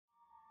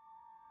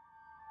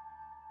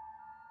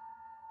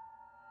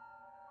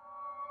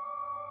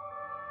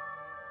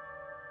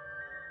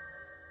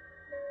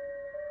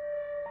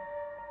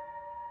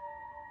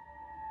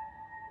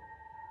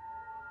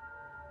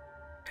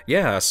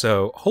Yeah,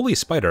 so Holy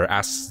Spider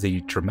asks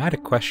the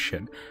dramatic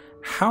question,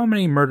 how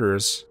many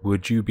murders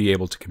would you be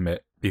able to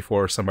commit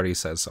before somebody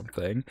says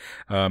something?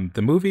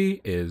 The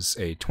movie is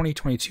a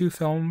 2022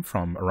 film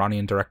from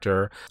Iranian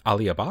director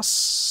Ali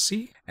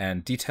Abbasi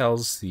and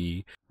details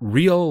the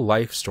real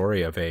life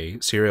story of a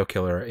serial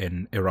killer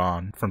in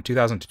Iran from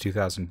 2000 to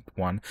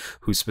 2001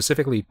 who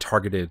specifically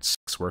targeted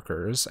sex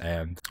workers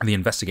and the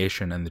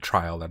investigation and the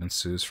trial that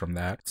ensues from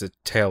that. It's a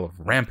tale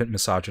of rampant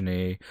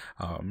misogyny,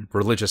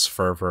 religious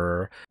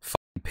fervor,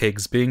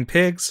 pigs being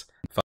pigs,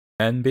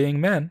 men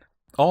being men,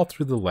 all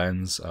through the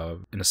lens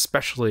of an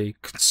especially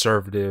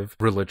conservative,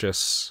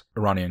 religious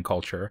Iranian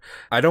culture.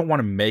 I don't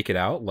want to make it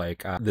out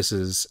like this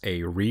is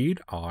a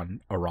read on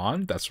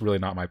Iran. That's really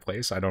not my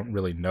place. I don't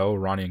really know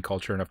Iranian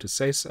culture enough to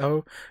say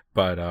so,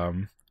 but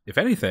if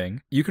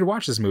anything, you could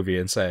watch this movie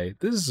and say,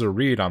 this is a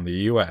read on the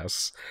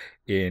US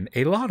in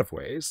a lot of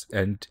ways,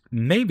 and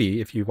maybe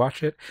if you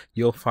watch it,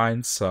 you'll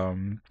find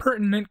some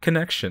pertinent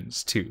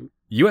connections to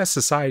US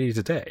society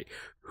today.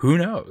 Who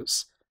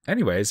knows?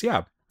 Anyways,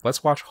 yeah,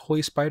 let's watch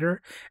Holy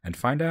Spider and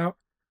find out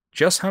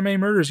just how many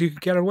murders you can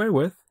get away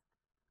with,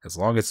 as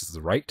long as it's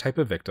the right type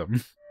of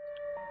victim.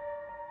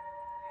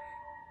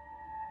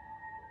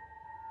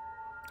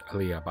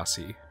 Ali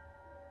Abbasi.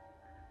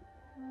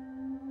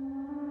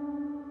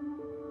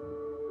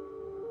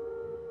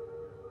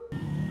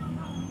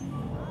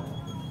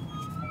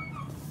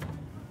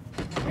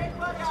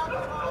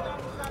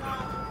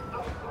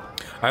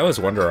 I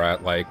always wonder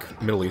at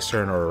like Middle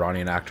Eastern or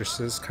Iranian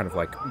actresses kind of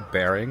like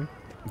bearing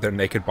their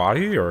naked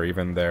body or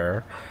even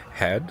their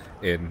head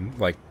in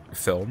like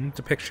film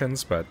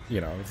depictions, but you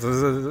know,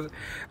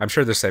 I'm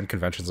sure the same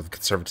conventions of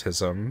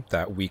conservatism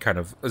that we kind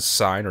of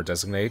assign or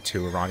designate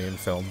to Iranian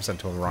films and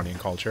to Iranian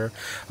culture,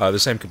 the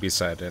same could be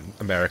said in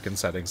American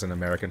settings and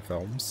American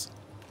films.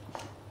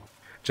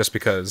 Just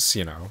because,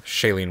 you know,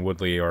 Shailene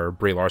Woodley or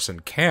Brie Larson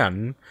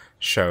can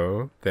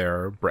show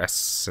their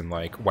breasts in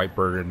like White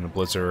Bird in a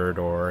Blizzard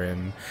or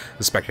in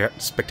The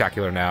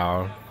Spectacular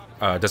Now,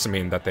 doesn't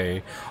mean that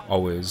they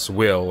always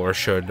will or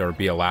should or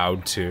be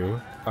allowed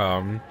to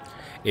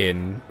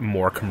in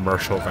more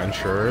commercial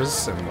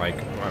ventures and like,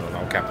 I don't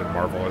know, Captain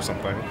Marvel or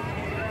something.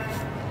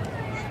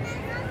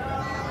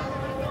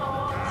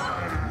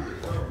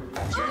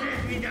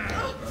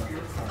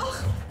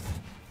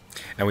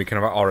 And we can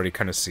already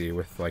kind of see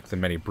with like the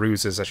many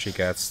bruises that she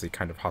gets, the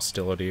kind of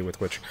hostility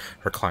with which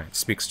her client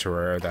speaks to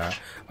her, that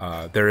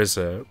there is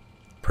a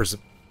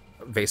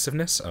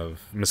pervasiveness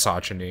of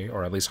misogyny,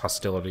 or at least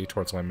hostility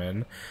towards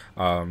women,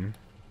 or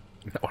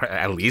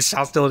at least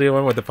hostility to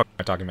women. What the fuck am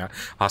I talking about?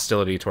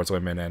 Hostility towards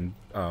women and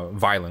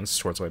violence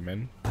towards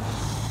women. But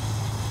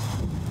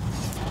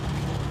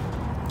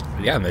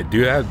yeah, and they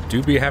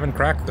do be having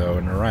crack though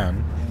in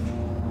Iran.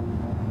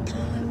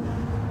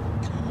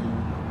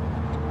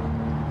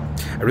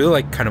 I really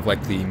like kind of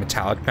like the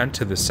metallic bent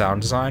to the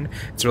sound design.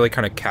 It's really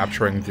kind of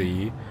capturing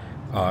the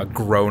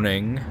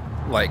groaning,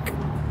 like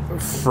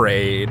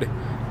frayed,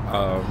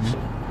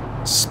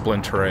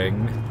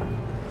 splintering,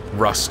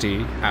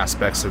 rusty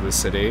aspects of the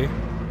city.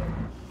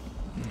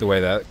 The way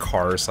that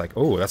cars, like,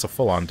 oh, that's a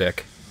full-on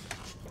dick.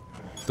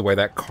 The way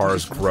that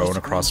cars groan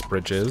across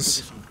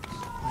bridges.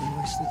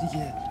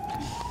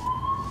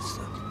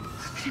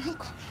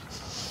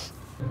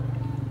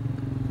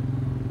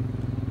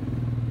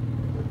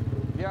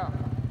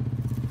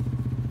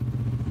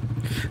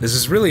 This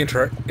is really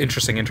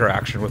interesting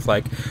interaction with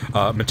like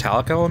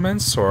metallic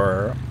elements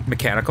or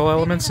mechanical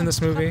elements in this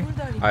movie.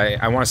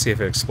 I want to see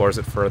if it explores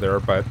it further,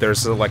 but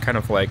there's a, like kind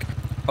of like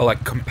a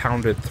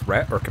compounded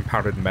threat or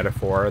compounded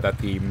metaphor that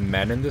the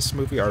men in this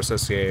movie are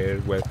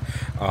associated with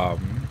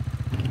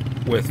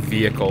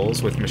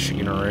vehicles, with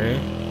machinery.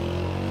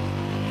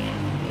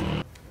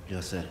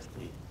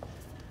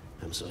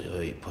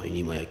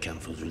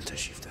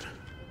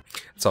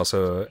 It's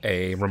also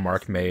a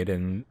remark made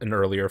in an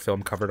earlier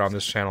film covered on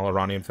this channel,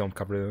 Iranian film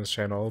covered on this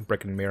channel,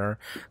 Brick and Mirror,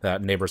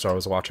 that neighbors are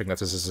always watching, that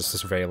this is a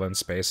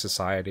surveillance-based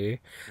society,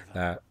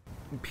 that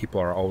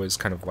people are always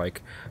kind of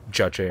like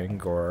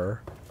judging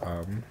or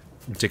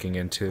digging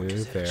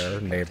into their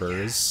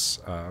neighbors'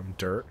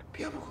 dirt.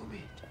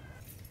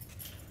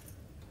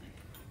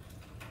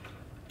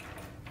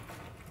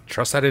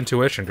 Trust that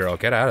intuition, girl.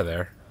 Get out of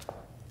there.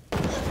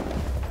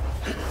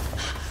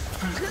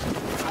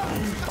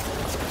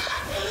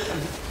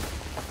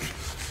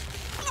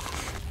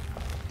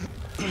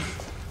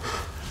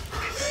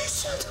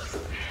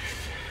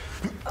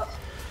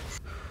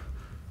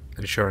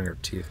 And showing her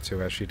teeth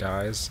too as she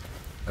dies.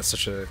 That's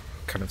such a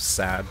kind of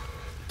sad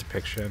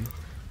depiction.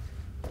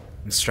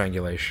 And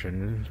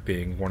strangulation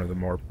being one of the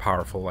more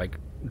powerful, like,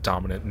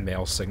 dominant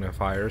male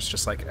signifiers.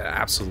 Just like an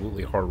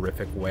absolutely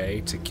horrific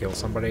way to kill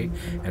somebody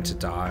and to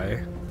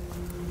die.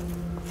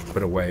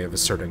 But a way of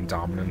asserting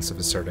dominance, of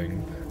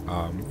asserting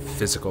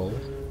physical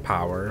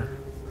power.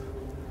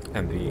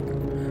 And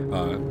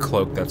the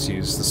cloak that's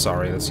used, the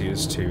sari that's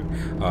used to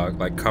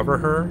like cover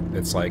her,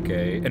 it's like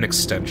an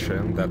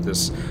extension that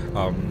this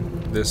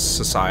this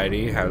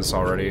society has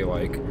already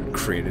like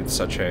created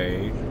such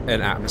an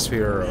an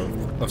atmosphere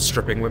of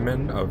stripping women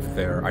of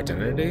their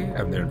identity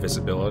and their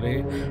invisibility,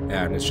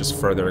 and it's just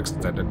further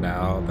extended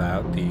now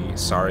that the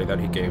sari that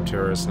he gave to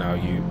her is now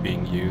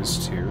being used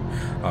to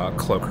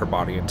cloak her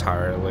body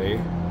entirely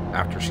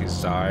after she's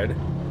died.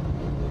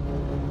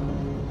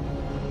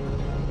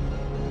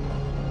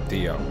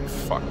 The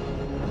fuck.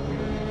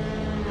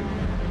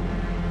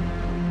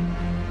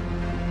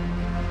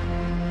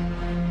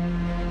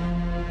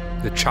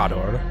 The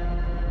chador.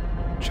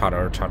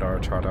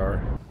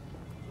 Chador.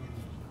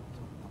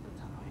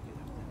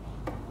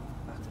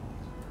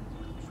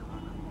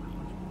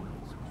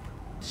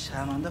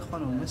 شرمنده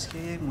خانم مثل که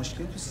یک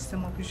مشکلی تو سیستم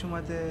ما پیش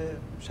اومده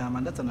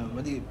شرمنده تنه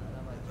ولی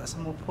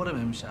اصلا ما پره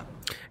میشم.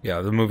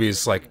 Yeah, the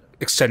movie's like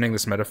extending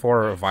this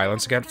metaphor of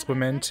violence against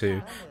women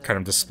to kind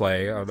of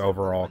display an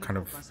overall kind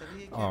of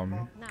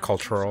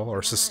cultural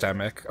or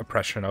systemic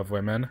oppression of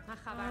women.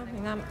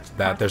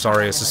 That there's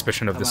already a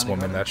suspicion of this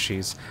woman that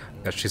she's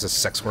a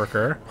sex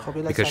worker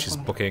because she's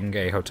booking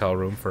a hotel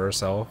room for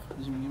herself.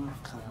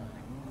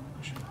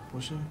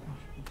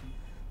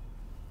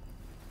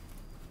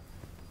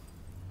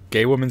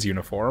 Gay woman's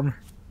uniform.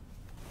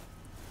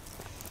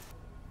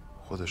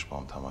 خودش با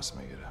هم تماس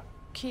میگیره.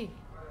 کی؟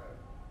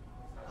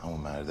 همون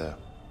مرده.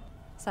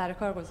 سر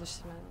کار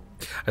گذاشتی من.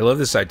 I love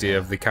this idea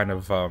of the kind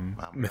of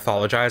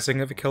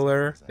mythologizing of a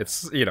killer.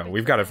 It's, you know,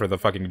 we've got it for the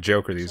fucking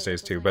Joker these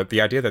days too, but the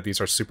idea that these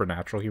are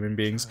supernatural human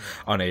beings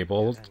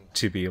unable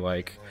to be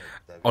like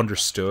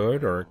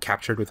understood or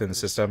captured within the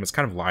system, it's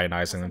kind of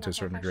lionizing them to a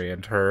certain degree,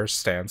 and her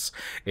stance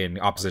in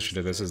opposition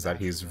to this is that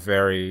he's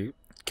very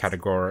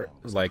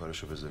like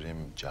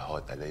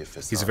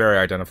he's very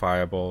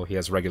identifiable, he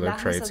has regular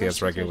traits, he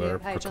has regular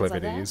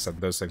proclivities, and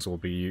those things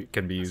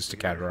can be used to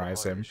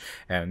categorize him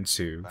and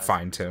to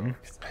find him.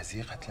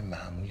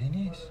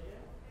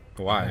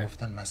 Why?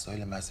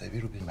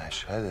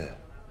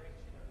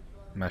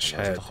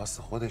 Mashhad.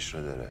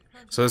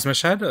 So is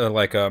Mashhad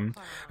like a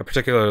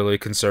particularly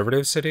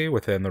conservative city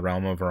within the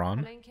realm of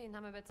Iran?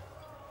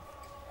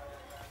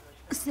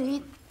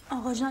 Saeed.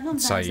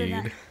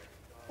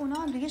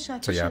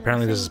 So yeah,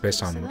 apparently this is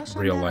based on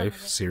real life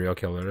serial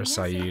killer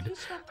Saeed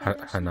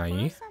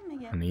Hanaei.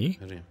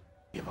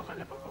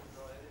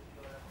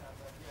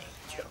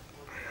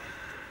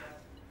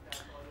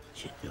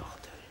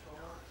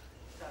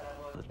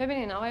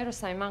 ببینین آقای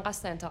رستمی من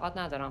قصد انتقاد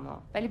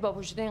ندارم ولی با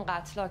وجود این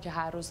قتل‌ها که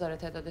هر روز داره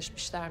تعدادش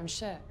بیشتر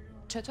میشه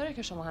چطوره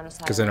که شما هنوز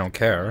Because they don't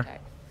care.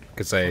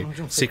 Because they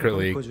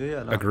secretly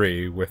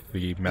agree with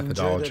the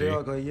methodology.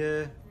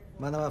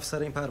 منم افسر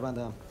این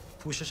پرونده‌ام.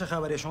 پوشش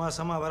خبری شما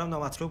اصلا معبرم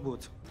نامطلوب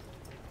بود.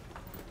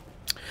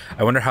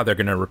 I wonder how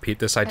they're going to repeat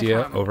this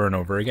idea over and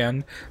over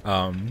again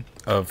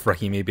of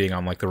Rahimi being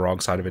on like the wrong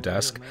side of a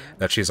desk,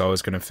 that she's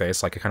always going to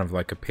face like a kind of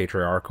like a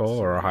patriarchal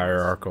or a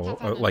hierarchical,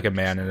 like a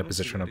man in a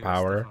position of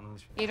power,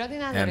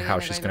 and how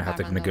she's going to have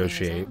to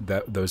negotiate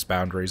those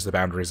boundaries, the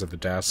boundaries of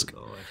the desk.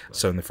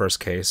 So in the first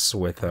case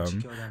with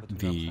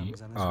the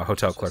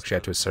hotel clerk, she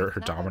had to assert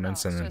her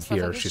dominance, and then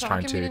here she's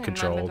trying to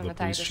control the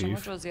police chief.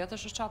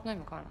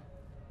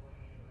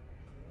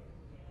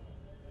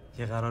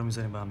 یه قرار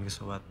میذاریم با هم دیگه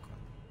صحبت کنیم.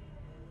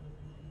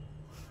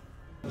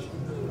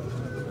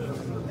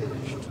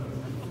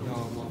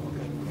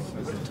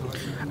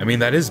 I mean,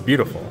 that is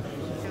beautiful,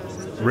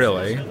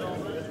 really.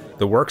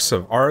 The works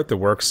of art, the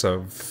works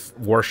of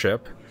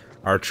worship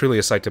are truly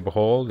a sight to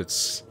behold.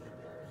 It's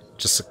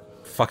just a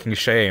fucking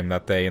shame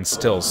that they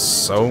instill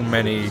so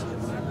many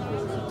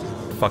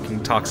fucking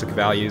toxic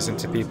values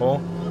into people.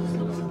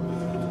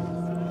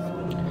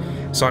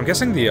 So I'm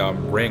guessing the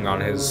ring on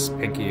his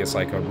pinky is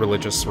like a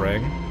religious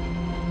ring.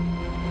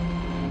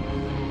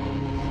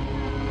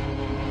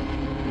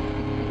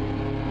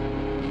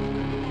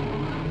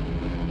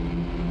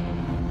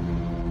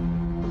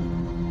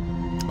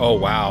 Oh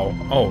wow.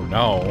 Oh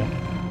no.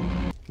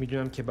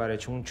 میدونم که برای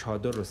چه اون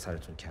چادر رو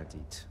سرتون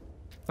کردید.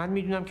 من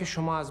میدونم که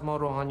شما از ما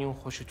روحانیون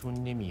خوشتون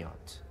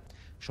نمیاد.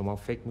 شما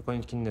فکر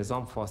میکنید که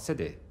نظام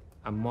فاسده،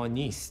 اما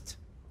نیست.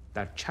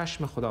 در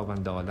چشم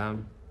خداوند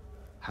عالم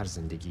هر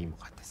زندگی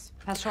مقدس.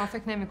 پس شما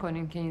فکر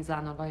نمی‌کنین که این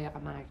زن لایق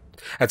مرگ؟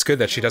 That's good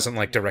that she doesn't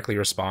like directly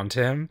respond to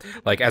him.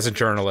 Like as a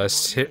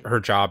journalist, her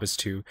job is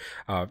to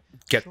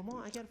get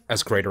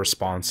as great a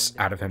response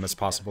out of him as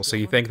possible. So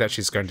you think that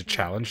she's going to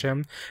challenge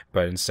him,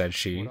 but instead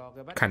she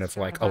kind of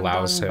like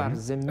allows him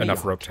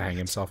enough rope to hang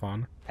himself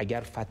on.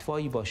 اگر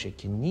فتوایی باشه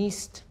که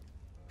نیست،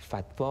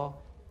 فتوا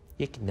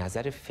یک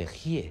نظر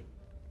فقهیه،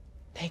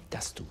 نه یک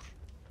دستور.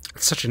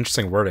 It's such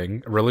interesting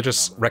wording. A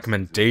religious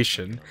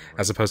recommendation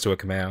as opposed to a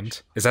command.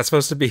 Is that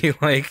supposed to be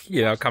like,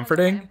 you know,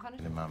 comforting?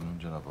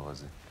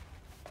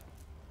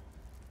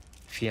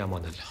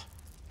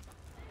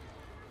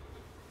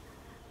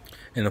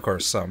 And of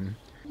course,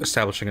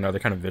 establishing another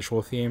kind of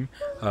visual theme,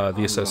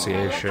 the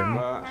association,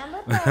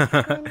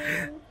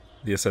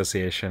 the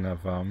association of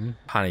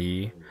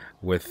Hanaei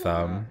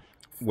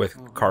with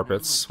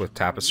carpets, with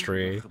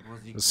tapestry,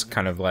 is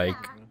kind of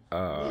like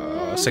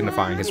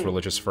signifying his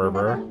religious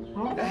fervor.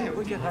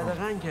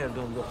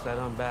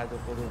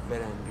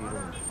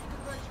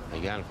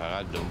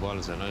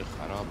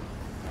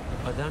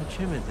 آدم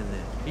چه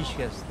میدونه؟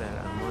 هیچکس در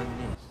امان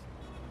نیست.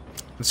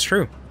 It's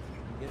true.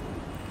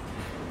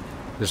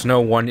 There's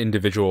no one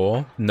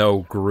individual, no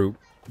group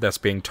that's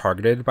being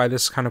targeted by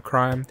this kind of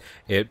crime.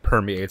 It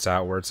permeates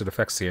outwards. It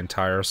affects the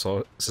entire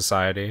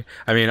society.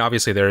 I mean,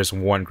 obviously there is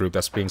one group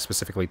that's being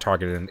specifically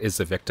targeted and is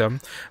the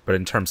victim, but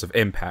in terms of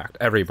impact,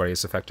 everybody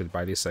is affected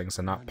by these things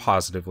and not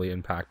positively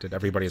impacted.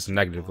 Everybody is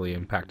negatively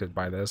impacted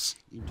by this.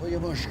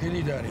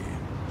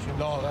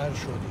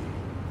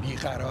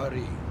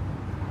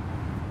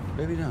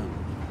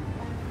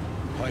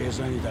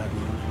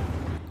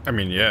 I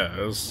mean,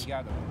 yes.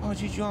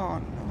 حاجی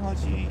جان،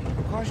 حاجی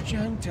کاش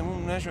جنگ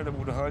تموم نشده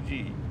بود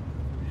حاجی.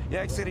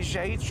 یک سری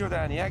شهید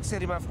شدن، یک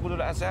سری مفقود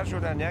الاثر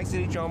شدن، یک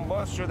سری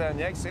جانباز شدن،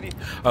 یک سری.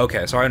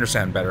 Okay, so I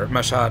understand better.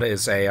 Mashhad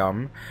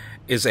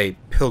is a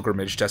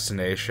pilgrimage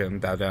destination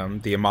that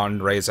the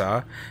Imam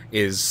Reza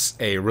is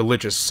a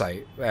religious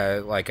site,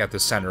 like at the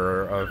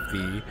center of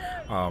the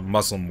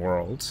Muslim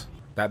world.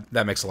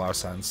 That makes a lot of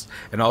sense,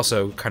 and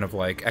also kind of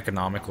like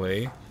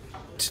economically.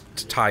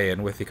 To tie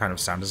in with the kind of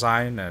sound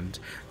design and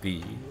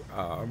the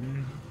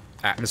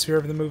atmosphere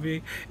of the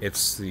movie,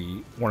 it's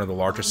one of the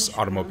largest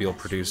automobile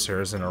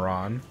producers in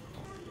Iran.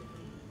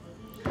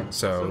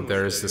 So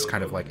there's this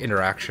kind of like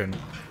interaction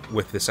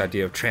with this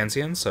idea of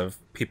transience, of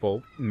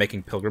people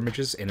making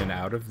pilgrimages in and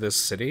out of this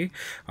city,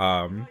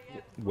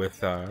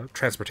 with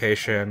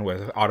transportation,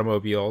 with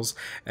automobiles,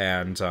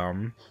 and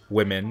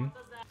women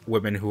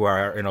who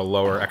are in a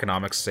lower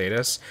economic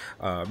status,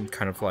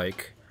 kind of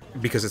like,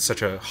 because it's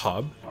such a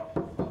hub,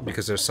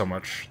 because there's so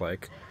much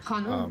like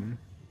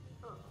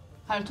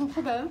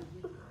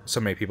so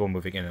many people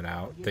moving in and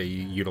out, they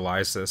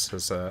utilize this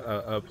as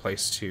a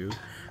place to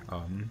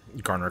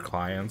garner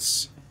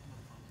clients.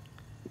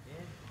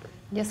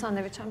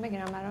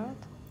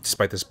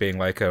 Despite this being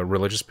like a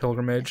religious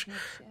pilgrimage,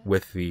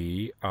 with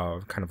the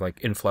kind of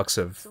like influx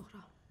of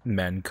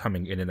men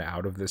coming in and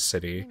out of this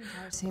city,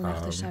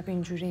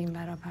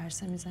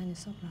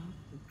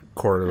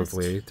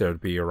 correlatively there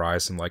would be a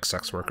rise in like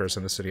sex workers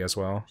in the city as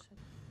well.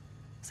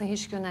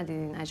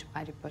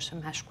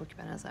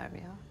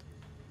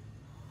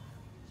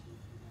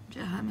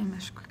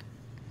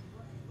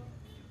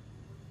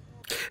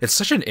 It's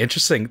such an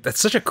interesting, that's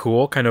such a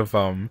cool kind of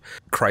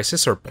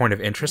crisis or point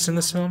of interest in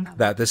this film,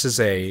 that this is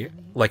a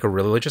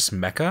religious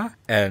mecca,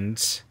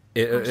 and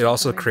it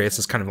also creates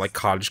this kind of like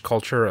cottage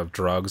culture of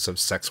drugs, of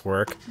sex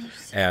work,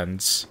 and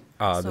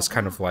this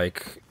kind of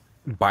like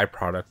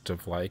byproduct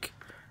of like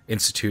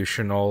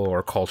institutional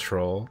or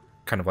cultural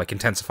kind of like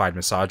intensified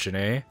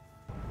misogyny.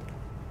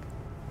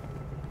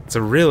 It's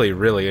a really,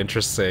 really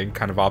interesting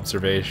kind of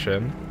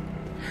observation.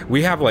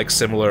 We have like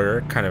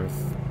similar kind of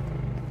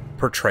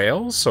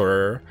portrayals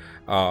or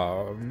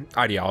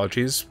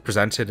ideologies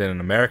presented in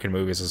American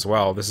movies as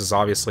well. This is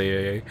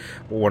obviously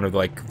one of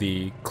like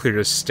the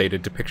clearest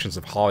stated depictions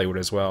of Hollywood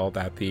as well,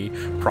 that the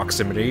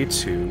proximity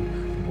to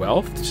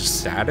wealth, to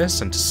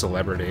status, and to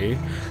celebrity,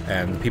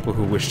 and the people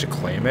who wish to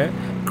claim it,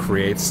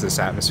 creates this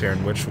atmosphere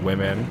in which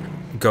women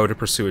go to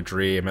pursue a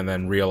dream and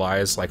then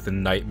realize like the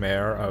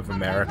nightmare of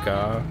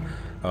America,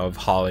 of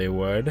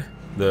Hollywood,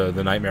 the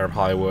nightmare of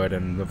Hollywood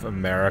and of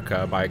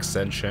America by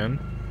extension.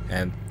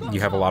 And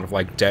you have a lot of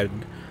like dead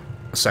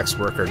sex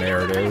worker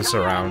narratives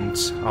around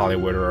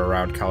Hollywood or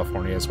around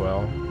California as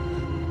well.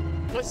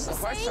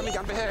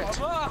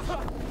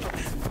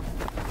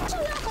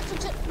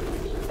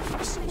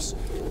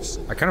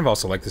 I kind of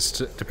also like this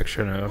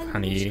depiction of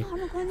Hanaei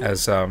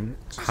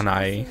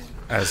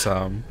as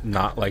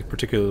not like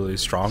particularly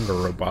strong or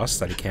robust,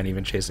 that he can't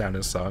even chase down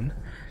his son.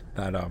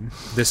 That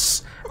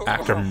this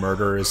act of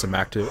murder is an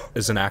act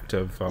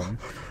of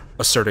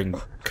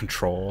asserting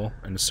control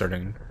and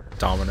asserting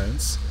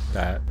dominance,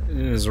 that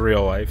in his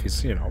real life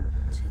he's, you know,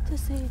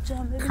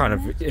 kind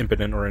of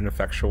impotent or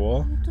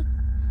ineffectual,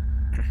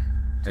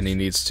 and he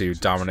needs to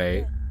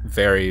dominate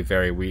very,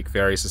 very weak,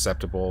 very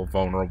susceptible,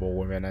 vulnerable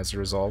women as a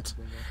result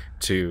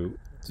to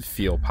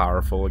feel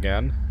powerful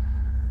again.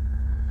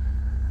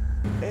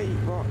 Hey,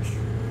 bosh.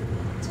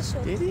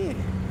 Didi.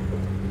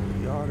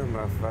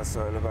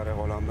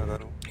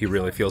 He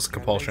really feels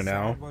compulsion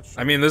now.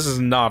 I mean, this is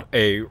not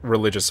a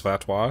religious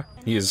fatwa.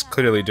 He is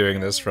clearly doing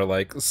this for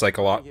like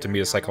to meet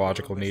a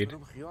psychological need,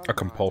 a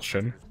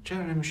compulsion.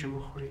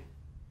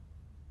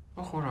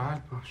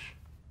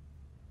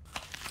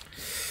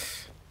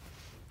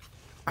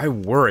 I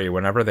worry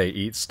whenever they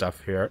eat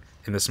stuff here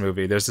in this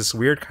movie. There's this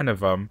weird kind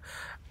of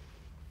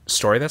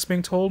story that's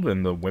being told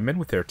in the women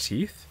with their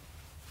teeth.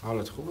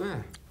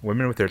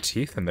 Women with their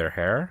teeth and their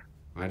hair.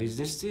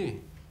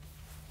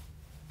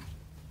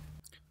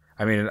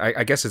 I mean,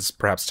 I guess it's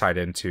perhaps tied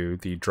into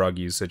the drug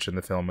usage in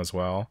the film as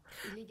well,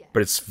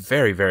 but it's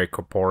very, very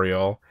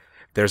corporeal.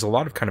 There's a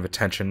lot of kind of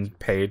attention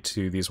paid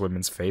to these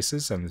women's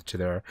faces and to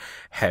their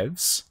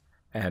heads,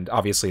 and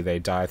obviously they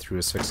die through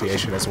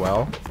asphyxiation as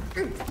well.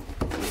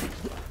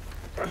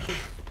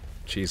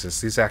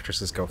 Jesus, these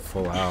actresses go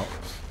full out.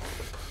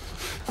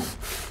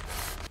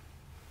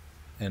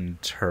 And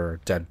her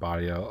dead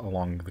body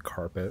along the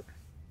carpet.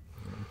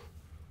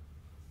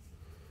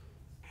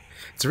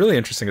 It's a really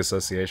interesting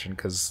association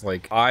because,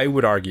 like, I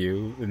would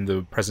argue in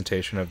the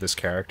presentation of this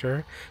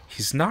character,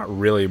 he's not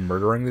really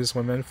murdering these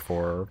women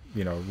for,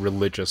 you know,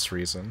 religious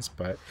reasons,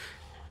 but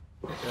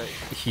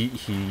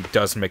he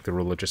does make the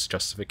religious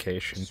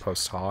justification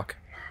post hoc.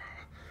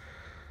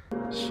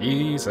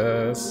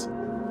 Jesus.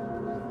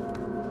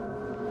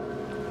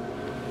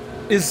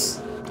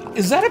 Is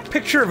that a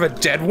picture of a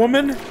dead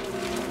woman?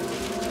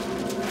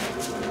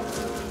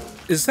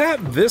 Is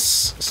that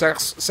this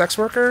sex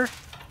worker?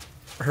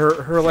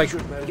 Her like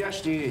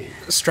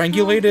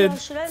strangulated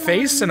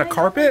face in a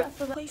carpet?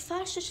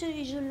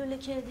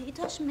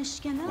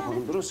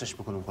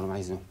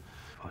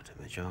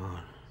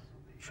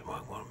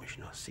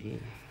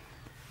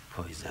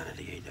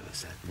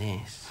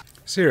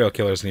 Serial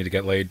killers need to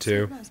get laid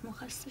too.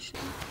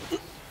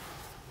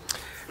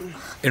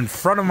 In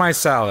front of my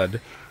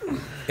salad,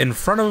 in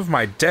front of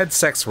my dead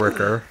sex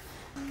worker,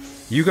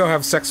 you go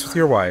have sex with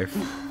your wife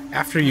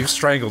after you've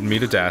strangled me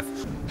to death.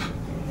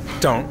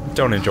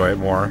 Don't enjoy it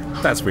more.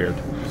 That's weird.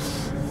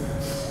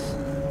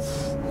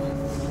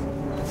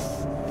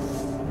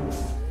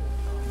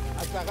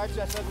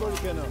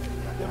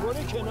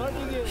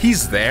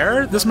 He's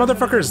there? This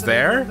motherfucker's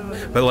there?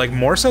 But like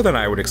more so than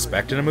I would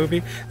expect in a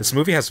movie. This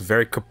movie has a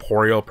very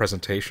corporeal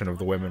presentation of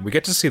the women. We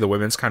get to see the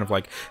women's kind of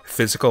like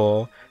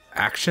physical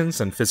actions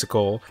and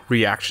physical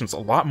reactions a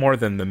lot more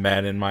than the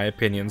men, in my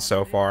opinion,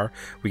 so far.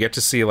 We get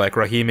to see like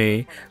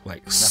Ebrahimi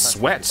like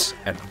sweat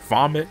and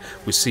vomit.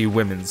 We see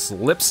women's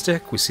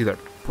lipstick. We see their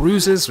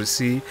bruises. We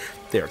see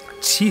their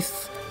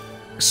teeth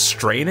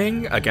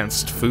straining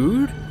against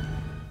food.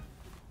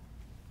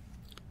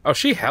 Oh,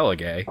 she hella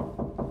gay.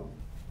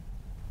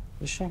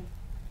 This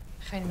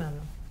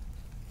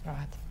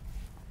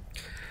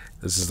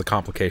is the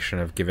complication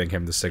of giving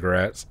him the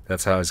cigarettes.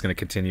 That's how he's going to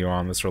continue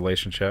on this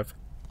relationship.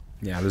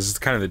 Yeah, this is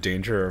kind of the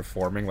danger of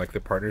forming like the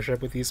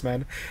partnership with these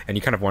men, and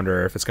you kind of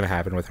wonder if it's going to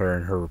happen with her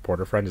and her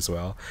reporter friend as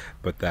well.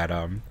 But that,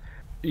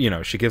 you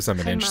know, she gives them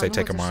an inch, they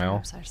take a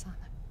mile.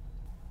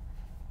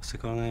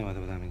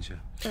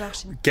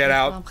 Get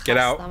out, get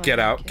out, get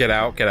out, get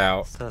out, get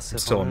out. I'm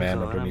still a man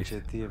underneath.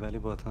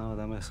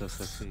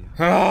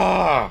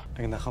 Ah!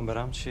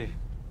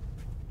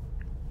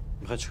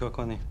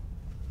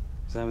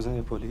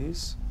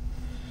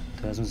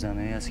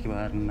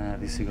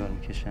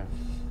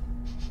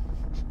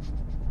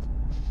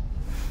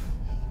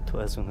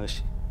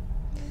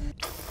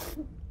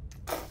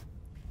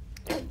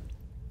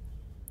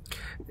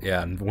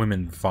 Yeah, and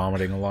women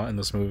vomiting a lot in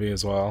this movie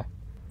as well.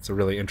 It's a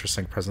really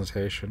interesting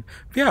presentation.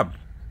 Yeah,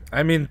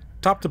 I mean,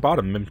 top to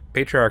bottom,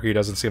 patriarchy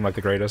doesn't seem like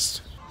the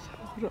greatest.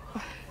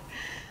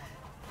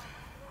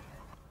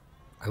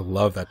 I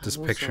love that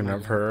depiction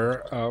of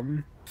her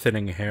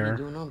thinning hair.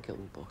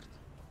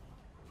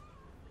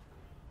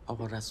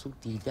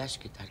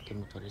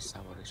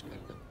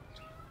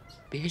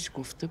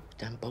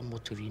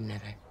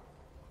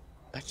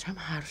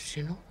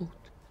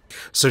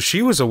 So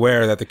she was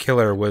aware that the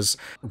killer was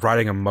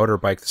riding a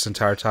motorbike this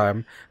entire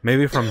time,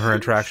 maybe from her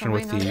interaction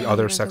with the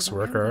other sex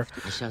worker,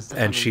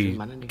 and she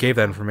gave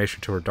that information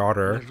to her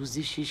daughter.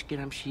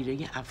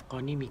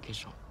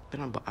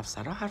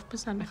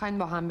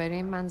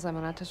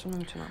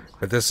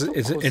 But this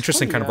is an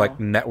interesting kind of like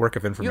network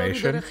of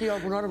information.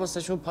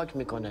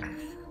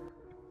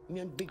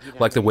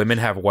 Like the women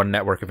have one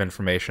network of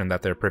information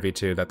that they're privy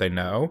to, that they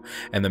know,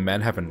 and the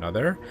men have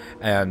another,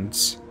 and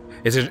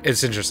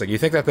it's interesting. You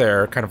think that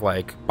they're kind of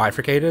like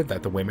bifurcated,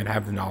 that the women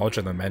have the knowledge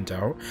and the men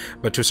don't,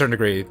 but to a certain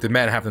degree, the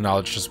men have the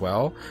knowledge as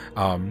well.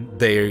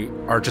 They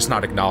are just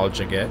not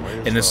acknowledging it.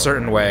 In a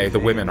certain way, the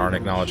women aren't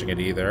acknowledging it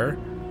either.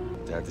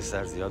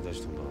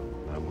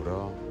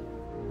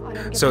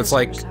 So it's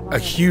like a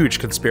huge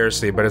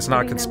conspiracy, but it's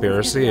not a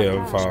conspiracy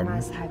of,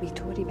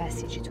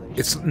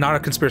 it's not a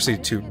conspiracy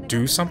to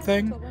do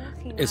something.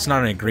 It's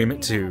not an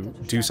agreement to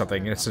do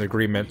something. It's an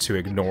agreement to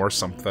ignore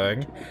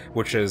something,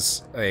 which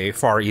is a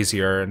far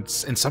easier and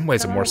in some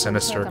ways a more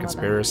sinister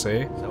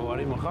conspiracy. No.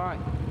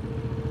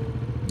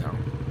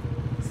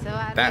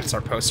 That's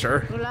our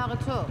poster.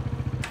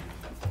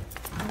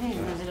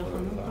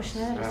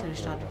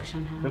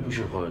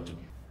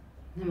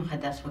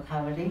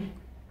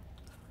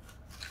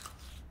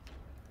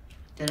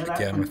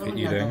 Again with the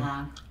eating.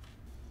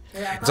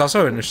 It's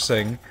also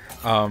interesting.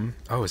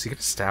 Oh, is he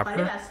gonna stab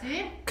her?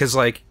 Because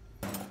like,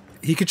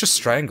 he could just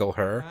strangle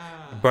her,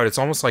 but it's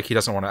almost like he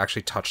doesn't want to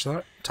actually touch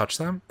them,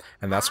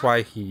 and that's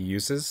why he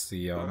uses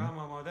the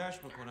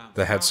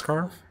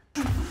headscarf.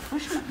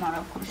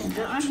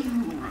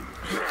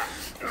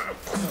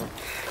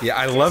 Yeah,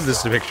 I love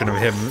this depiction of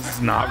him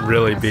not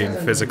really being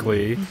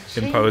physically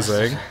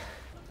imposing.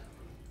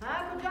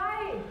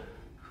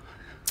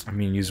 I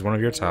mean, use one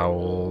of your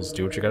towels,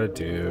 do what you gotta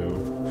do.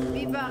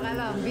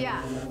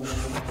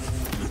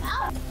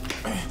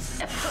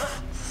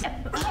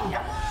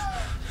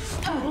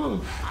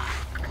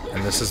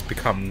 And this has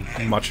become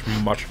much,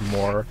 much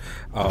more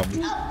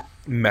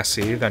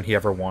messy than he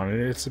ever wanted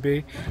it to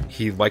be.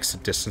 He likes to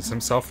distance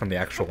himself from the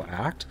actual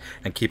act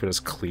and keep it as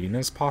clean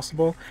as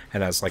possible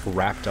and as like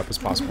wrapped up as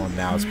possible, and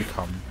now it's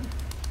become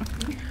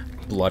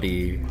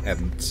bloody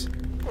and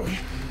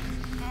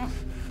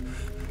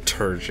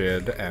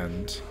turgid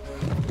and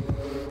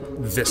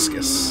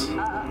viscous.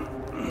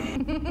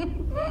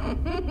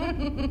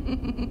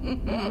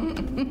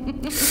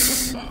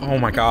 Oh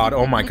my god,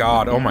 oh my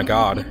god, oh my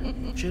god.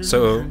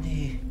 So,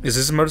 is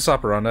his modus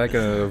operandi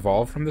going to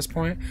evolve from this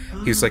point?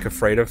 He's like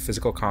afraid of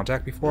physical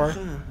contact before,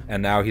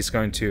 and now he's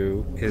going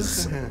to,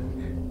 his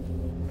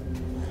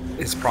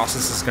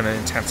process is going to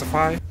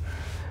intensify.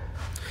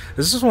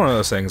 This is one of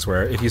those things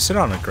where if you sit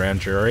on a grand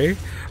jury,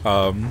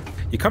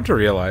 you come to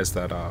realize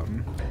that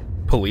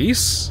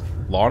police,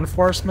 law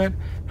enforcement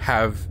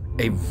have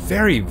a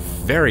very,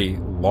 very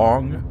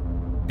long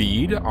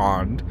bead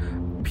on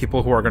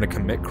people who are going to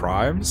commit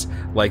crimes.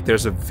 Like,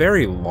 there's a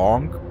very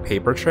long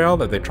paper trail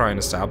that they try and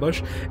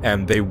establish,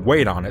 and they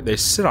wait on it. They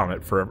sit on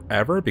it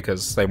forever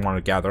because they want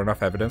to gather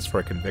enough evidence for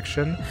a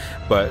conviction.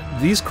 But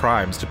these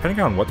crimes, depending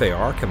on what they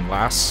are, can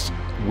last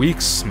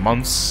weeks,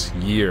 months,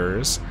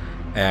 years,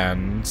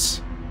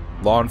 and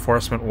law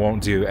enforcement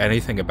won't do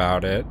anything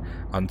about it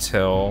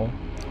until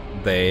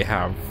they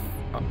have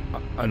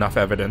enough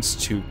evidence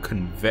to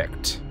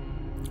convict.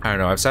 I don't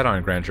know, I've sat on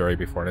a grand jury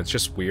before, and it's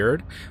just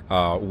weird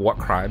what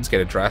crimes get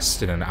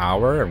addressed in an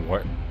hour and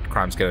what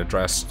crimes get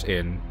addressed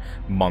in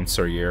months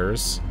or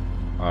years.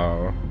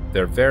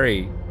 They're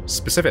very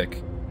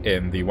specific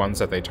in the ones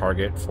that they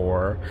target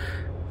for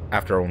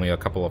after only a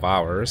couple of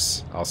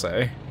hours, I'll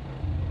say.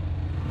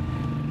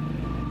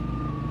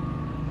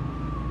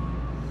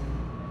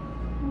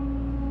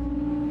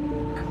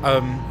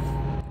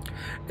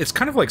 It's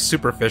kind of like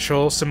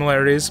superficial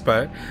similarities,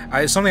 but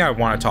something I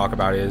want to talk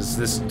about is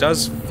this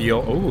does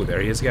feel... Oh, there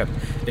he is again.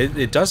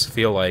 It does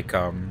feel like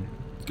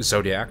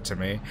Zodiac to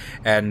me.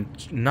 And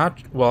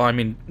not... Well, I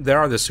mean, there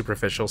are the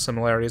superficial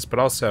similarities, but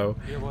also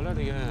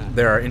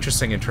there are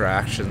interesting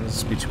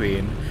interactions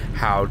between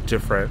how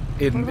different...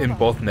 In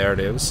both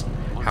narratives,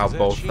 how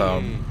both...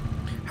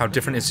 how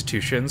different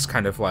institutions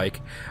kind of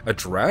like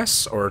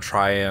address or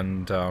try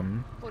and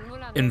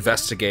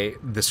investigate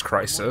this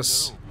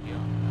crisis.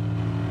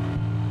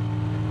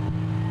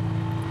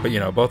 But, you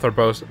know, both are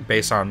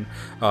based on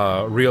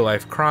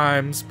real-life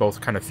crimes. Both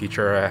kind of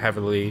feature a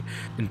heavily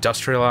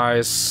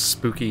industrialized,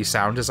 spooky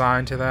sound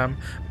design to them.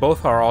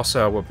 Both are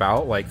also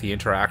about, like, the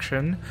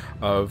interaction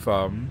of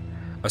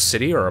a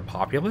city or a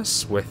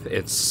populace with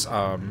its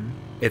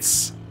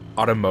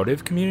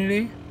automotive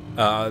community.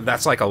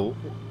 That's like a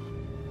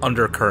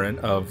undercurrent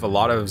of a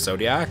lot of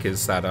Zodiac,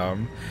 is that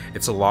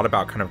it's a lot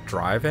about kind of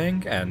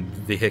driving and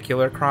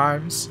vehicular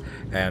crimes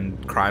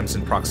and crimes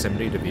in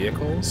proximity to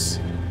vehicles.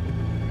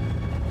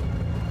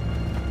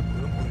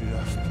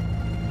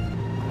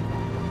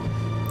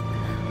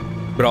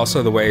 But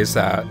also the ways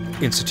that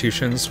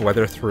institutions,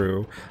 whether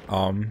through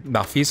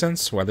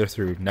malfeasance, whether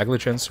through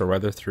negligence, or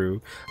whether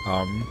through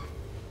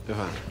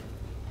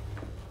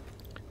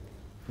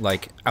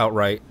like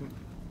outright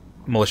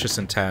malicious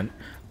intent,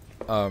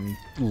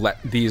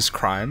 let these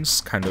crimes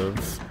kind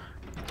of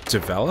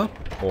develop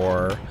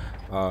or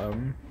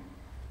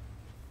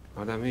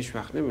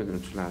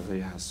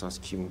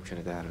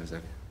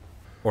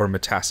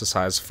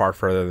metastasize far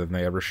further than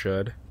they ever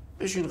should.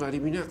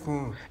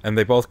 And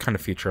they both kind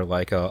of feature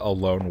like a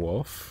lone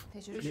wolf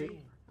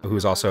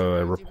who's also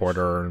a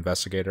reporter or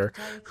investigator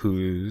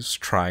who's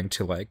trying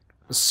to like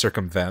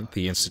circumvent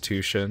the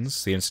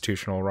institutions, the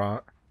institutional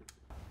rot.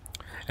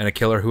 And a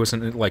killer who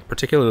isn't like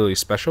particularly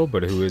special,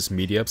 but who is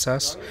media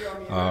obsessed.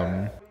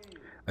 A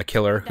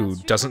killer who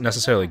doesn't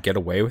necessarily get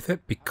away with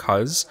it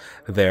because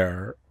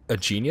they're a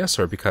genius,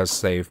 or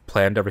because they've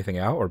planned everything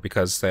out, or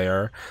because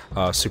they're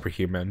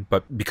superhuman,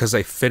 but because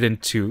they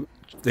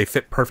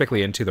fit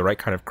perfectly into the right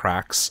kind of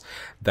cracks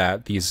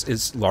that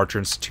these larger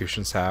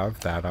institutions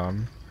have, that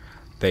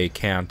they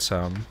can't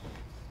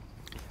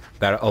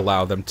that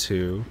allow them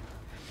to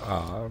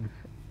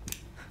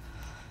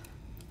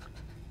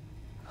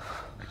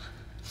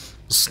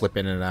slip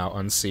in and out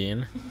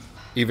unseen.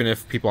 Even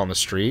if people on the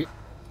street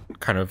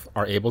kind of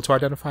are able to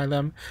identify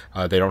them,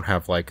 they don't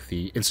have like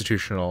the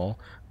institutional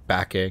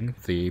backing,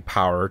 the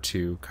power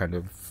to kind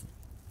of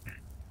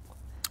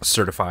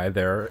certify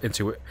their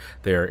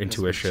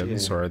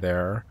intuitions or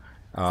their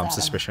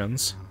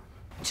suspicions.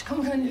 It's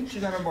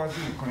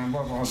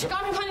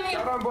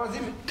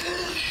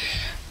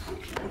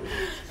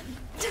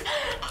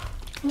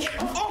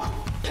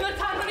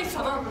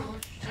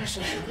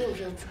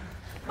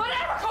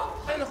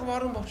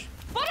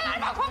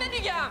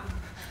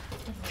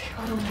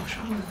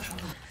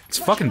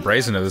fucking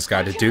brazen of this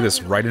guy to do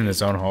this right in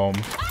his own home.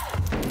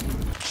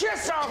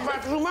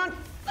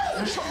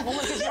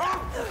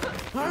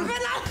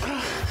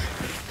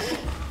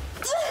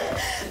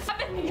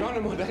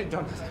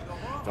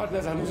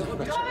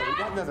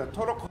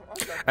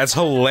 That's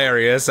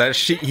hilarious that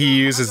he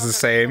uses the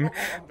same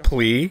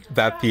plea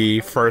that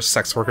the first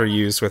sex worker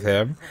used with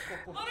him,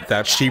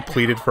 that she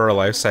pleaded for her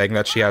life saying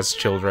that she has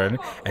children,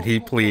 and he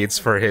pleads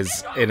for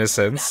his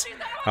innocence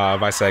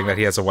by saying that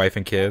he has a wife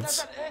and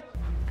kids.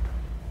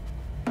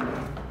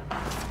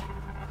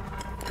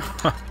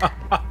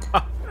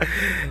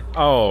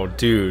 Oh,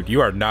 dude,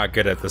 you are not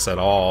good at this at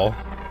all.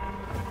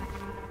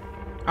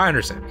 I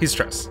understand. He's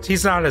stressed.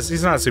 He's not a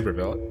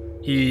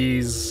supervillain.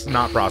 He's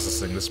not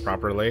processing this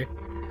properly.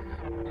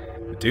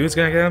 The dude's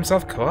gonna get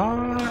himself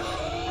caught.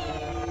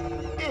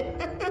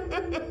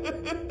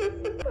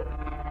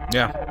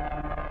 Yeah.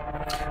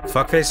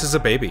 Fuckface is a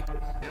baby.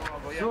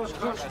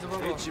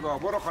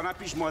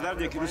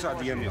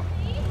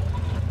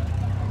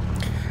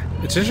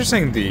 It's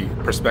interesting the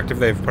perspective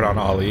they've put on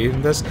Ali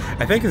in this.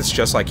 I think it's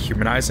just like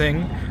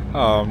humanizing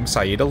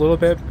Saeed a little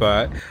bit,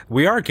 but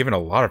we are given a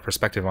lot of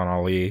perspective on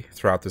Ali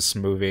throughout this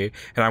movie,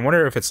 and I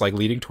wonder if it's like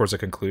leading towards a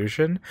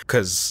conclusion,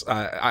 because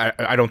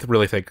I don't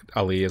really think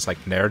Ali is like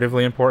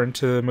narratively important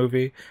to the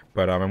movie,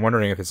 but I'm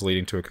wondering if it's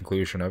leading to a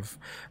conclusion of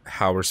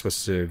how we're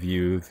supposed to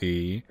view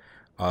the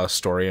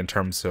story in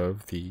terms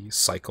of the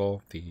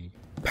cycle, the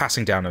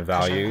passing down of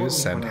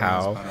values, and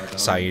how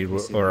Saeed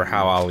or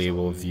how Ali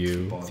will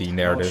view the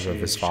narrative of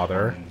his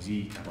father.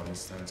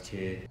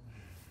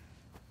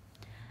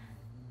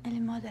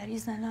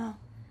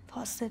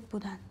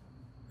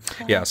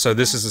 Yeah, so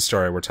this is the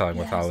story we're telling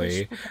with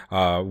Ali.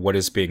 What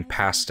is being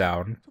passed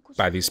down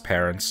by these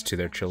parents to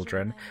their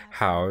children,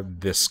 how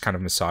this kind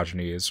of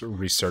misogyny is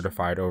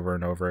recertified over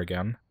and over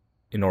again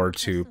in order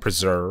to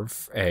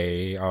preserve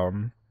a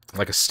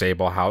like a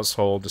stable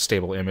household, a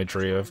stable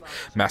imagery of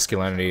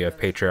masculinity, of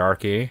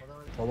patriarchy.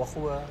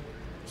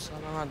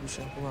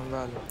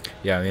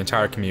 Yeah, the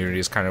entire community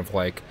is kind of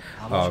like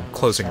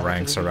closing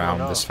ranks around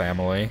this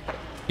family.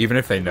 Even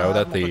if they know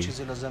that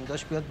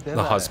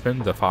the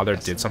husband, the father,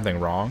 did something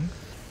wrong,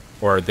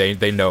 or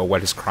they know what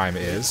his crime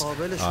is,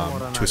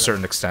 to a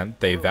certain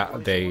extent, they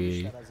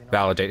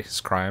validate his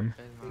crime.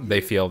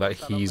 They feel that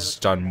he's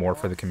done more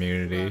for the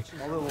community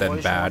than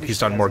bad. He's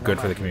done more good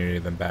for the community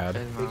than bad.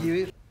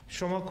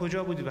 شما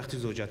کجا بودی وقتی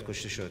زوجت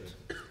کشته شد؟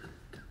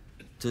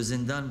 تو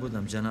زندان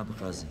بودم جناب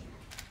قاضی.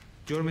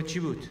 جرمت چی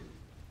بود؟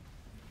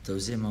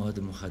 توزیع مواد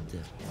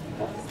مخدر.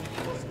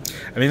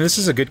 I mean, this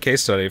is a good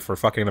case study for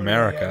fucking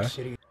America.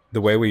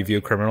 The way we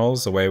view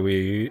criminals, the way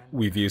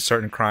we view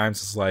certain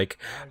crimes is like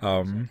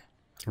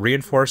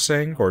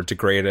reinforcing or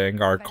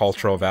degrading our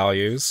cultural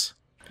values.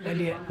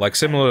 Like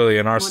similarly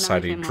in our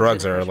society,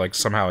 drugs are like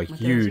somehow a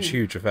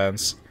huge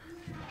offense.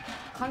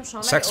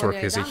 Sex work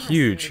is a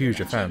huge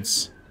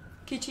offense.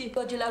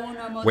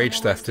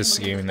 Wage theft is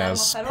seen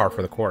as par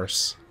for the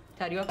course.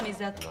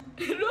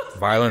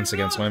 Violence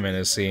against women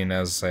is seen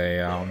as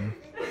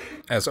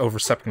as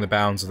overstepping the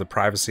bounds of the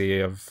privacy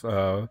of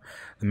the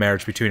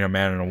marriage between a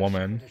man and a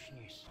woman.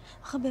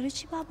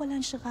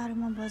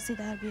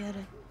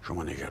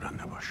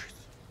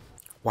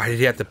 Why did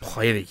he have to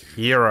play the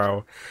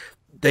hero?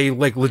 They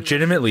like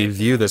legitimately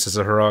view this as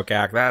a heroic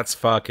act. That's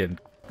fucking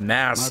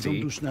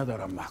nasty.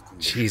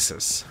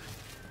 Jesus.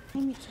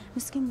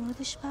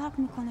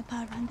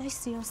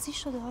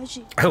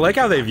 I like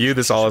how they view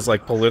this all as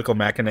like political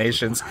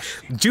machinations.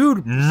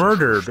 Dude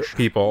murdered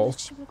people.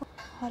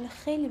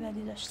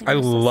 I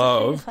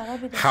love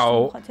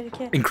how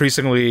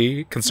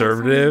increasingly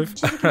conservative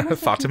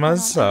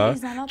Fatima's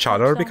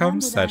chador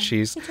becomes, that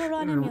she's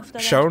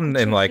shown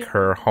in like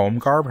her home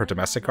garb, her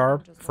domestic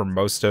garb for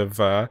most of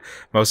the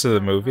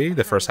movie,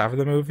 the first half of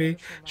the movie,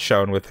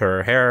 shown with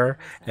her hair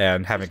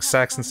and having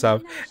sex and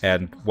stuff,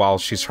 and while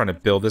she's trying to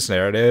build this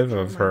narrative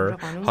of her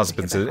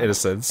husband's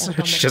innocence,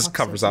 she just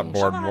covers up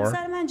more and more.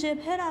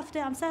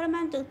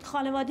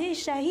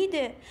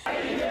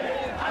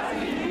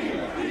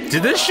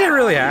 Did this shit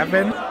really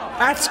happen?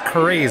 That's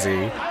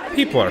crazy.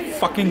 People are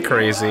fucking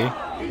crazy.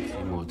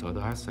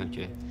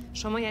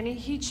 شما یعنی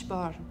هیچ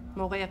بار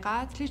موقع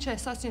قتل هیچ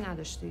احساسی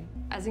نداشتی؟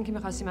 از اینکه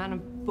می‌خواستی منو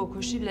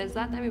بکشی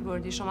لذت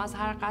نمی‌بردی؟ شما از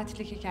هر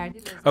قتلی که کردی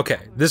Okay,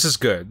 this is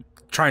good.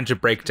 Trying to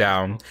break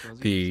down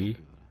the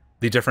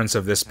difference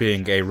of this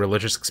being a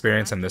religious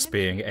experience and this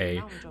being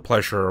a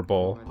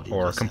pleasurable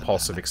or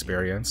compulsive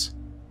experience.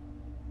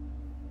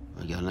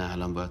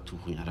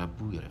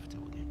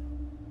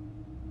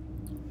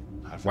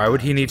 Why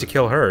would he need to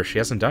kill her? She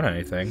hasn't done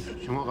anything.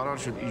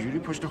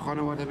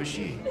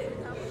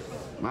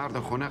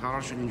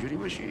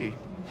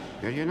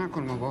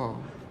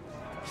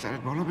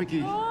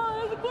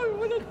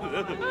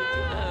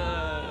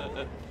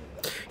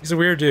 He's a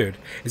weird dude.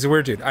 He's a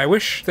weird dude. I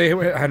wish they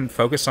hadn't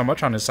focused so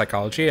much on his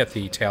psychology at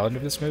the tail end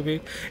of this movie.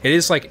 It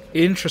is like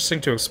interesting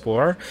to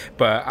explore,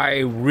 but I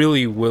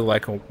really would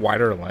like a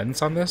wider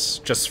lens on this,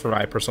 just for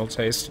my personal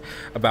taste,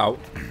 about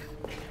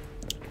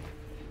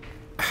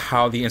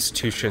how the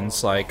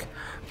institutions like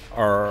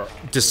are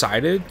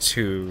decided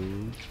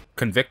to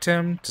convict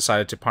him,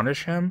 decided to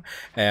punish him,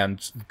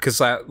 and because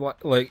that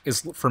like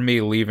is for me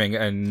leaving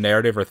a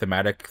narrative or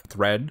thematic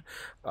thread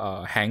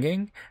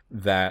hanging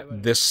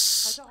that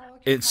this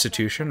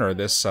institution or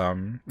this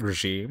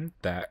regime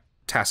that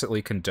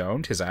tacitly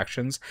condoned his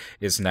actions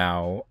is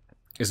now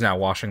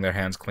washing their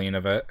hands clean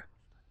of it.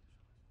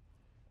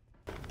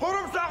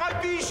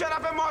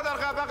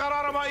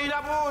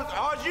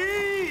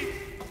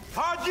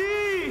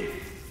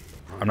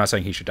 I'm not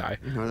saying he should die,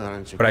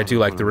 but I do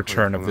like the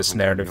return of this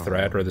narrative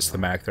thread or this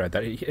thematic thread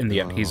that in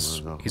the end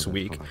he's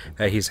weak,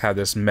 that he's had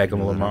this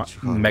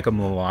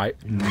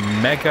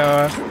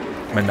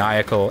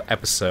megamaniacal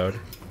episode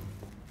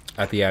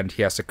at the end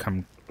he has to come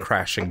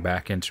crashing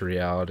back into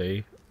reality,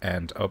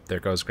 and oh,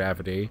 there goes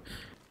gravity.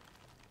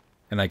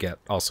 And I get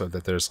also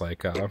that there's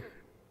like a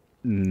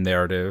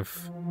narrative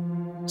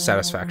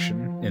satisfaction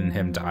in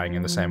him dying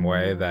in the same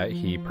way that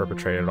he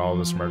perpetrated all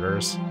those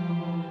murders.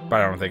 But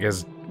I don't think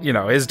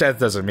his death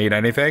doesn't mean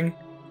anything.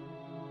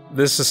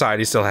 This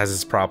society still has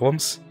its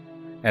problems,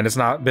 and it's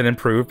not been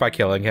improved by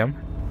killing him.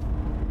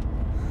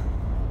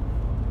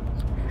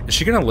 Is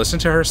she gonna listen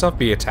to herself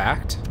be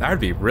attacked? That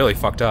would be really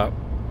fucked up.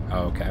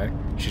 Oh, okay.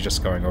 She's just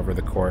going over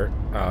the court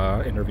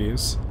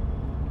interviews.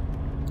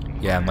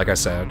 Yeah, and like I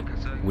said,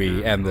 we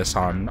end this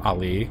on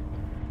Ali.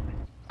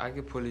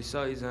 اگه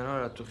پلیسا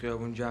ایزنا رو تو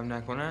خیابون جمع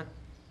نکنن،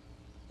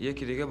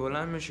 یکی دیگه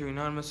بلند میشه و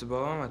اینا رو مثل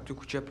بابام از تو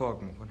کوچه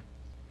پاک میکنه.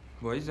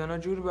 با ایزنا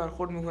جوری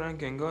برخورد میکنن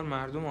که انگار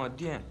مردم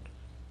عادی هن.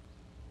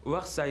 او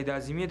وقت سعید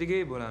عظیمی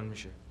دیگه بلند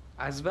میشه.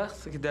 از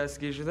وقتی که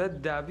دستگیر شده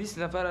 10-20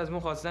 نفر از ما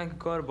خواستن که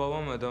کار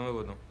بابام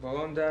ادامه بدم.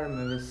 بابام در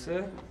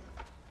مدرسه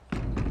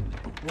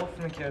وقت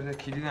نکرده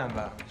کلیدم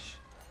وقتش.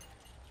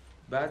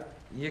 بعد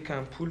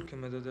یکم پول که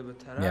مداده به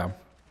طرف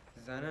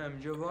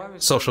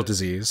social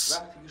disease.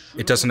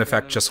 It doesn't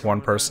affect just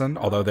one person,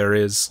 although there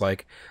is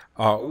like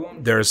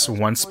there's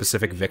one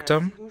specific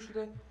victim,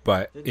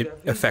 but it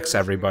affects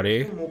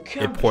everybody.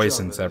 It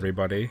poisons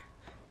everybody.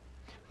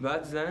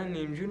 بعد زنه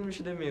نیمجون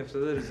میشه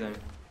میافتاده رو زمین.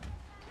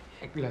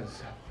 یک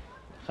لحظه.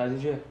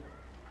 خدیجه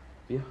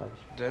بیا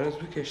خدیجه. درست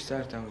بکش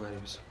سرتم وری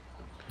بس.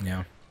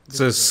 Yeah. It's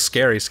a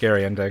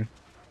scary ending.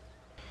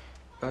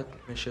 بعد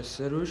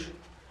نشسته روش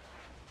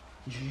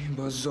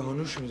با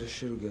زانوش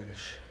میذاشه رو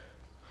گرش.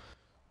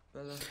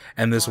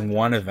 And this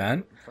one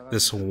event,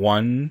 this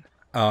one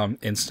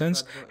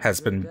instance has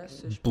been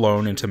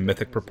blown into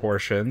mythic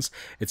proportions.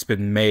 It's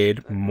been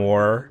made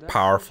more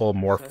powerful,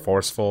 more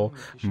forceful,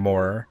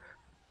 more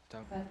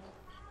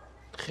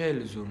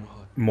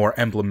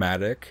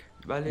emblematic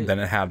than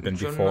it had been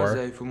before.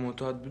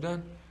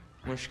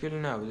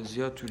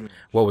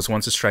 What was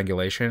once a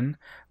strangulation,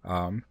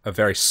 a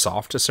very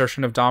soft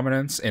assertion of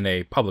dominance in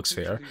a public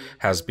sphere,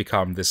 has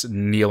become this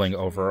kneeling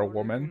over a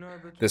woman,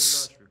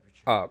 this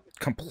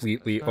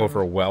completely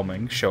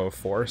overwhelming show of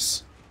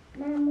force.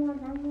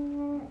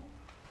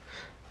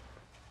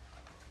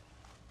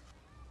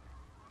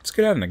 It's a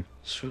good ending.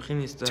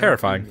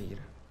 Terrifying.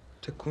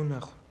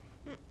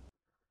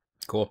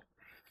 Cool.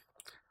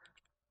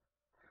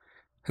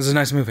 This is a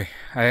nice movie.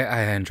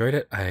 I enjoyed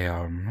it.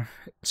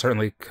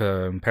 Certainly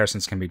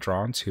comparisons can be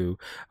drawn to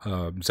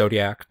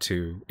Zodiac,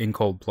 to In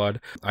Cold Blood.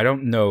 I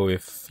don't know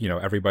if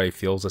everybody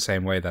feels the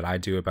same way that I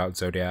do about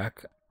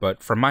Zodiac.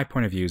 But from my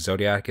point of view,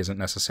 Zodiac isn't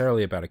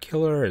necessarily about a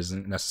killer,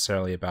 isn't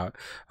necessarily about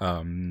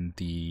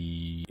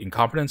the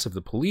incompetence of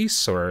the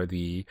police or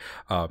the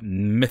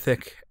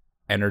mythic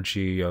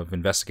energy of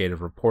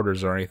investigative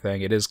reporters or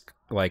anything. It is,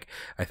 like,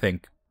 I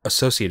think,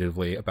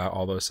 associatively about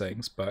all those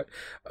things. But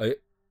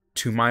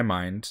to my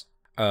mind,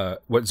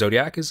 what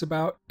Zodiac is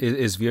about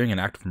is viewing an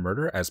act of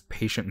murder as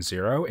patient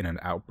zero in an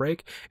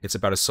outbreak. It's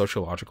about a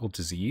sociological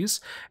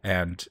disease,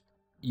 and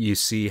you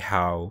see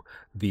how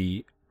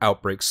the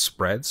outbreak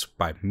spreads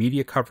by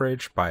media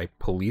coverage, by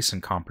police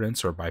incompetence,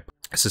 or by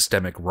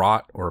systemic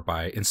rot, or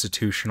by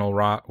institutional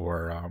rot, or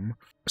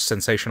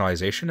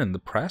sensationalization in the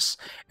press.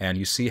 And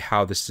you see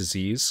how this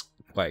disease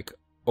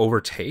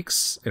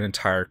overtakes an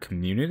entire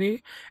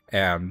community,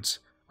 and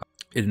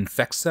it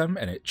infects them,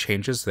 and it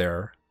changes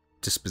their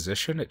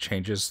disposition. It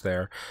changes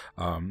their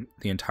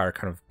the entire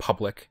kind of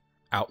public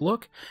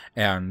outlook.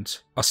 And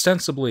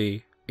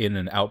ostensibly, in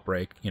an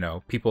outbreak,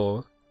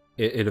 people.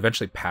 It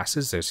eventually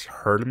passes. There's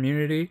herd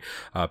immunity.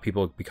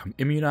 People become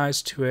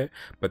immunized to it,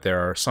 but there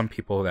are some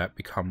people that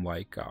become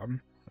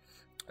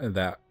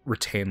that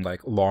retain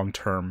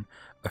long-term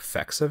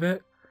effects of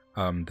it,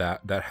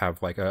 that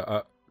have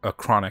a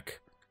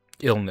chronic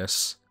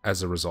illness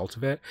as a result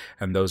of it,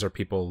 and those are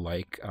people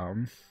like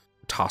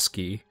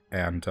Tosky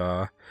and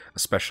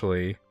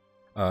especially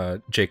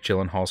Jake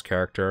Gyllenhaal's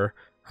character,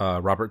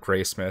 Robert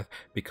Graysmith,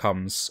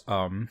 becomes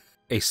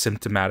a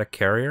symptomatic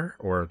carrier,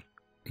 or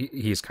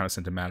he's kind of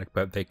symptomatic,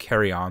 but they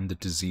carry on the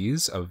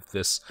disease of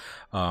this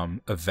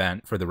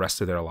event for the rest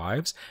of their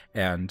lives.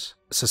 And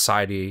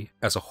society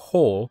as a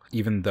whole,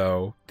 even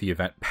though the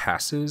event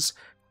passes,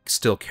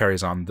 still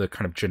carries on the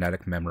kind of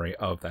genetic memory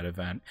of that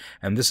event.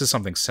 And this is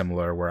something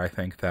similar, where I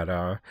think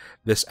that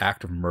this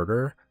act of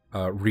murder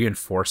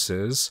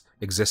reinforces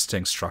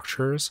existing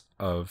structures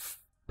of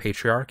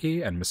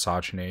patriarchy and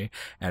misogyny,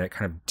 and it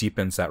kind of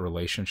deepens that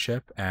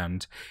relationship.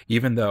 And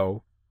even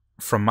though,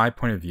 from my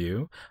point of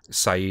view,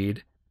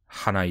 Saeed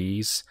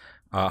Hanaei's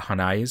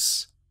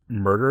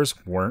murders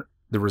weren't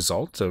the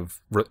result of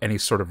any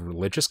sort of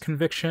religious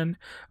conviction,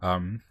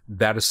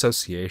 that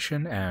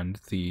association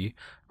and the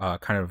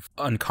kind of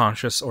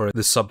unconscious or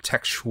the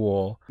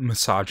subtextual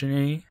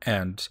misogyny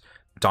and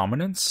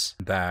dominance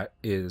that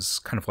is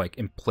kind of like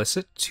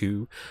implicit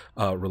to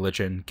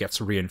religion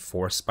gets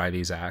reinforced by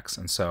these acts.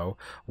 And so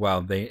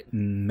while they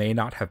may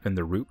not have been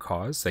the root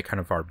cause, they kind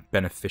of are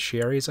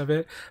beneficiaries of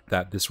it,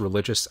 that this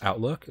religious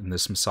outlook and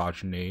this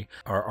misogyny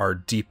are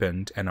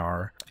deepened and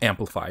are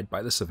amplified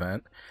by this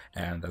event.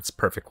 And that's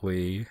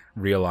perfectly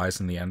realized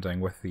in the ending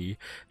with the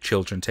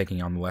children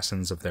taking on the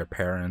lessons of their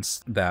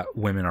parents, that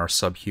women are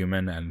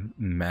subhuman and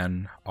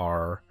men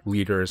are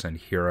leaders and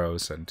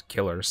heroes and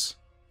killers.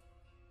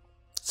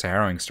 It's a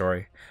harrowing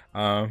story.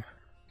 I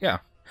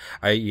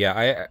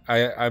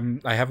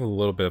have a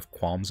little bit of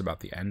qualms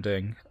about the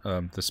ending,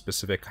 the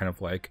specific kind of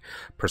like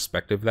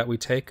perspective that we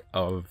take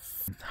of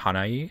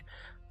Hanaei.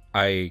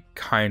 I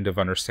kind of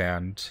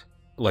understand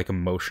like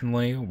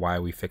emotionally why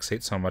we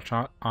fixate so much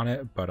on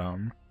it, but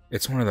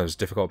it's one of those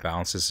difficult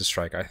balances to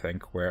strike, I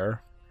think,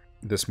 where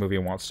this movie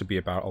wants to be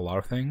about a lot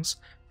of things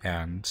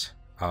and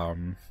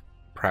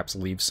perhaps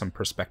leaves some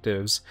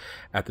perspectives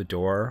at the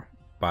door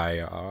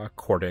by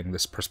courting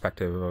this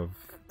perspective of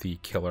the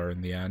killer in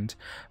the end.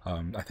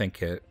 I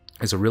think it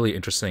is a really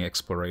interesting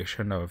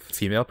exploration of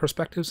female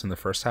perspectives in the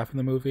first half of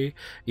the movie,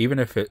 even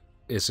if it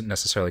isn't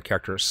necessarily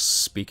characters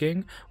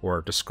speaking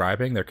or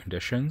describing their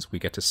conditions. We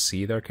get to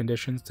see their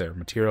conditions, their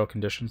material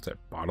conditions, their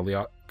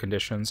bodily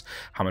conditions,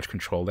 how much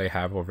control they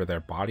have over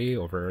their body,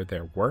 over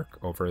their work,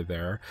 over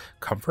their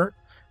comfort.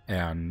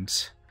 And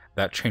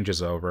that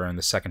changes over in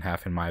the second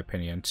half, in my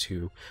opinion,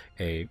 to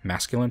a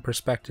masculine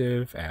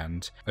perspective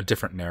and a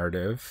different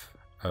narrative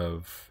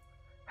of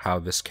how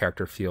this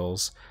character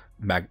feels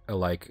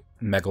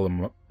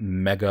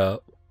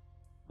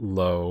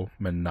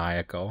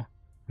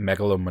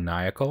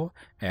megalomaniacal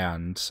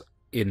and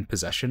in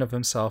possession of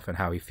himself, and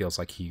how he feels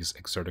like he's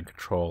exerting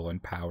control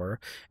and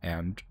power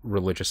and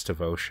religious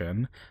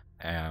devotion,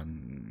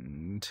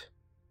 and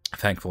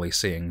thankfully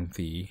seeing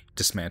the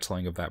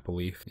dismantling of that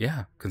belief.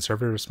 Yeah,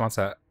 conservative response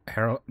that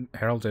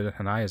heralded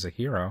Hanaei as a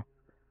hero.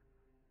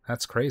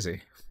 That's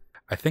crazy.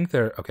 I think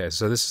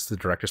so this is the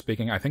director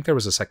speaking. I think there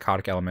was a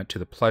psychotic element to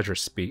the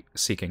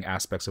pleasure-seeking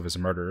aspects of his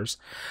murders,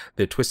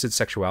 the twisted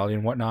sexuality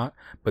and whatnot,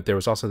 but there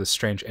was also this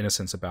strange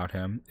innocence about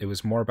him. It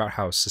was more about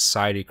how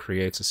society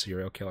creates a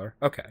serial killer.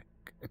 Okay,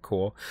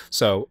 cool.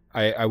 So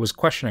I was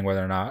questioning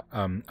whether or not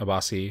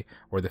Abbasi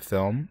or the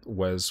film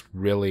was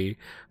really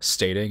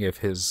stating if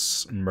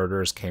his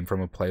murders came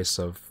from a place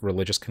of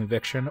religious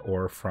conviction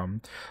or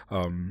from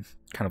kind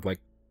of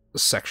like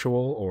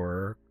sexual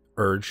or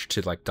urge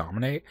to like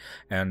dominate.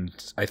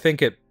 And I think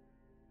it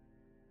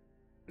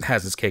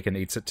has its cake and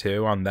eats it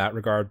too on that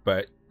regard,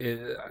 but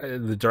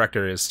the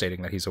director is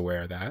stating that he's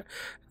aware that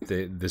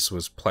this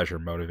was pleasure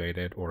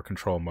motivated or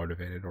control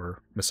motivated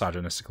or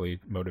misogynistically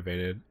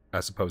motivated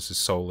as opposed to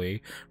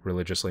solely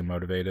religiously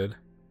motivated.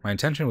 My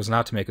intention was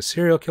not to make a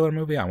serial killer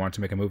movie. I wanted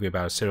to make a movie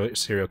about a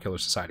serial killer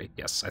society.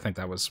 Yes, I think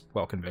that was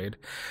well conveyed.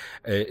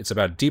 It's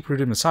about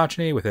deep-rooted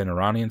misogyny within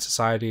Iranian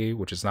society,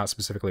 which is not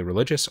specifically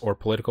religious or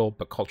political,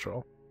 but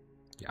cultural.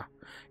 Yeah.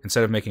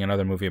 Instead of making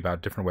another movie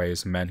about different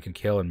ways men can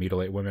kill and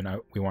mutilate women,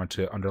 we want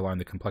to underline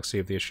the complexity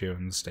of the issue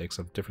and the stakes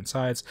of different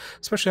sides,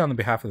 especially on the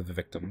behalf of the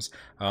victims.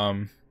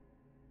 No,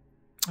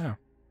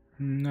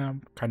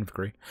 kind of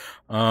agree.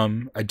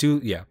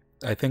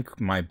 I think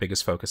my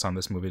biggest focus on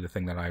this movie, the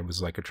thing that I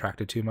was like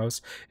attracted to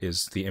most,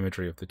 is the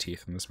imagery of the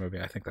teeth in this movie.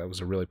 I think that was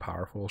a really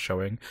powerful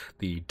showing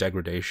the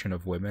degradation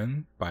of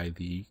women by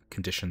the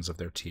conditions of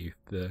their teeth,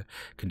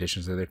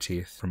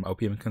 from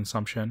opium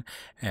consumption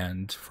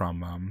and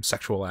from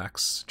sexual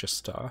acts,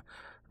 just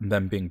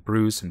them being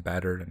bruised and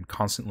battered and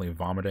constantly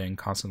vomiting,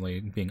 constantly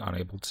being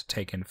unable to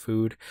take in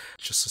food.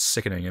 Just a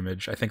sickening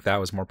image. I think that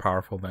was more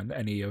powerful than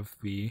any of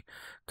the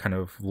kind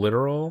of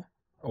literal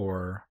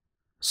or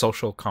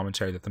social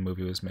commentary that the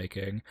movie was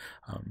making.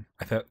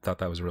 I thought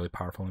that was a really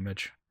powerful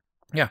image.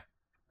 Yeah,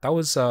 that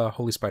was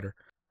Holy Spider.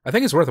 I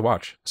think it's worth a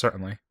watch,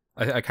 certainly.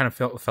 I kind of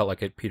felt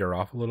like it petered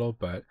off a little,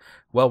 but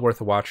well worth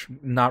a watch.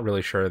 Not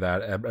really sure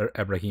that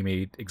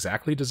Ebrahimi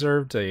exactly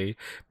deserved a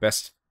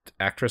Best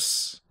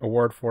Actress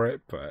award for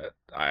it, but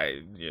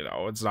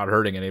it's not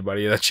hurting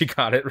anybody that she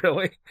got it,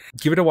 really.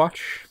 Give it a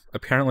watch.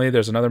 Apparently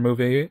there's another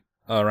movie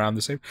around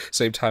the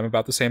same time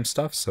about the same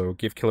stuff, so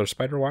give Killer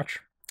Spider a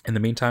watch. In the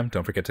meantime,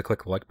 don't forget to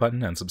click the like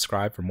button and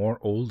subscribe for more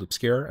old,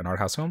 obscure, and art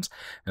house films.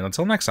 And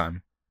until next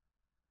time,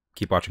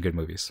 keep watching good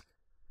movies.